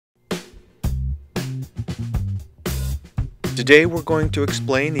Today we're going to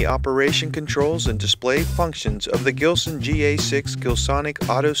explain the operation controls and display functions of the Gilson GA-6 GilSonic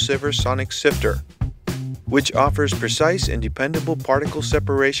AutoSiever sonic sifter, which offers precise and dependable particle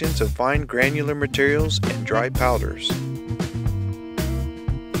separations of fine granular materials and dry powders.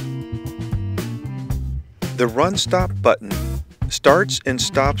 The Run Stop button starts and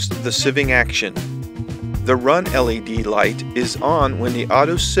stops the sieving action. The Run LED light is on when the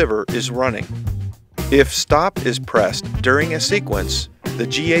AutoSiever is running. If Stop is pressed during a sequence, the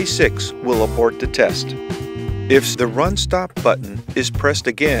GA-6 will abort the test. If the Run Stop button is pressed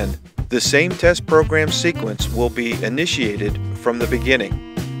again, the same test program sequence will be initiated from the beginning.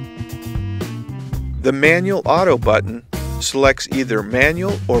 The Manual Auto button selects either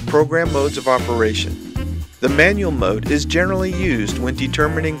manual or program modes of operation. The manual mode is generally used when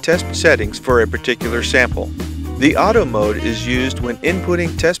determining test settings for a particular sample. The auto mode is used when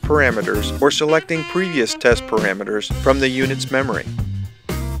inputting test parameters or selecting previous test parameters from the unit's memory.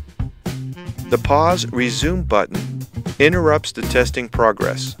 The Pause Resume button interrupts the testing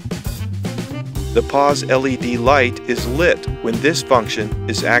progress. The Pause LED light is lit when this function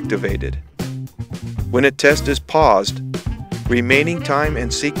is activated. When a test is paused, remaining time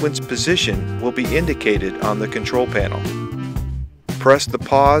and sequence position will be indicated on the control panel. Press the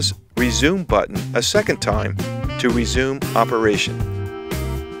Pause Resume button a second time to resume operation.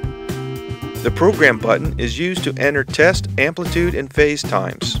 The Program button is used to enter test amplitude and phase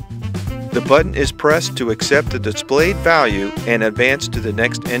times. The button is pressed to accept the displayed value and advance to the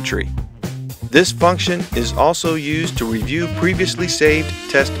next entry. This function is also used to review previously saved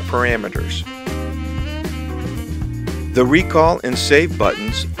test parameters. The Recall and Save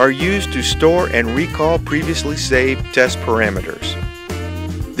buttons are used to store and recall previously saved test parameters.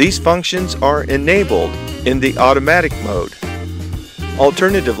 These functions are enabled in the automatic mode.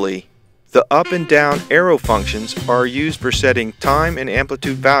 Alternatively, the up and down arrow functions are used for setting time and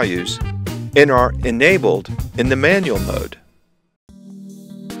amplitude values and are enabled in the manual mode.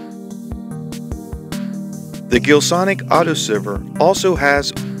 The GilSonic AutoSiever also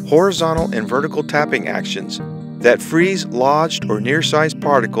has horizontal and vertical tapping actions that freeze lodged or near-sized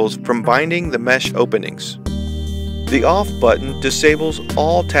particles from binding the mesh openings. The Off button disables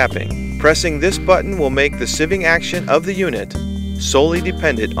all tapping. Pressing this button will make the sieving action of the unit solely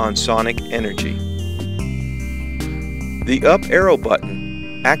dependent on sonic energy. The Up arrow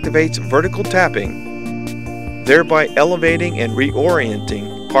button activates vertical tapping, thereby elevating and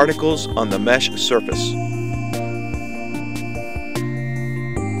reorienting particles on the mesh surface.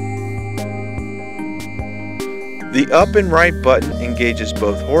 The Up and Right button engages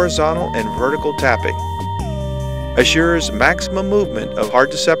both horizontal and vertical tapping, assures maximum movement of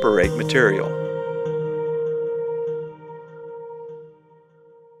hard-to-separate material.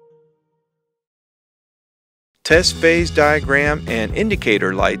 Test phase diagram and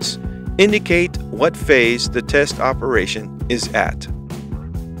indicator lights indicate what phase the test operation is at.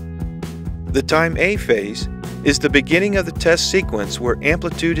 The Time A phase is the beginning of the test sequence where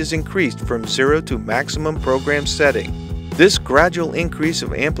amplitude is increased from 0 to maximum program setting. This gradual increase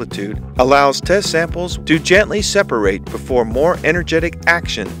of amplitude allows test samples to gently separate before more energetic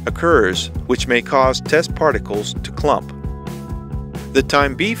action occurs, which may cause test particles to clump. The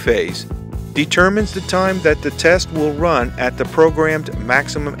Time B phase determines the time that the test will run at the programmed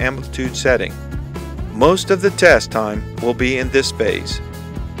maximum amplitude setting. Most of the test time will be in this phase.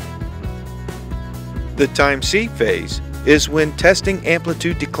 The Time C phase is when testing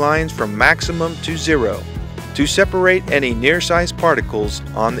amplitude declines from maximum to 0 to separate any near-sized particles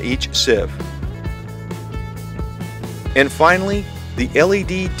on each sieve. And finally, the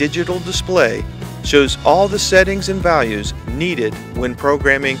LED digital display shows all the settings and values needed when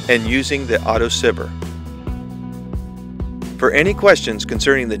programming and using the AutoSiever. For any questions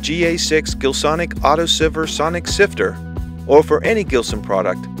concerning the GA-6 GilSonic AutoSiever sonic sifter or for any Gilson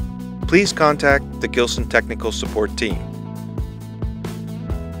product, please contact the Gilson Technical Support Team.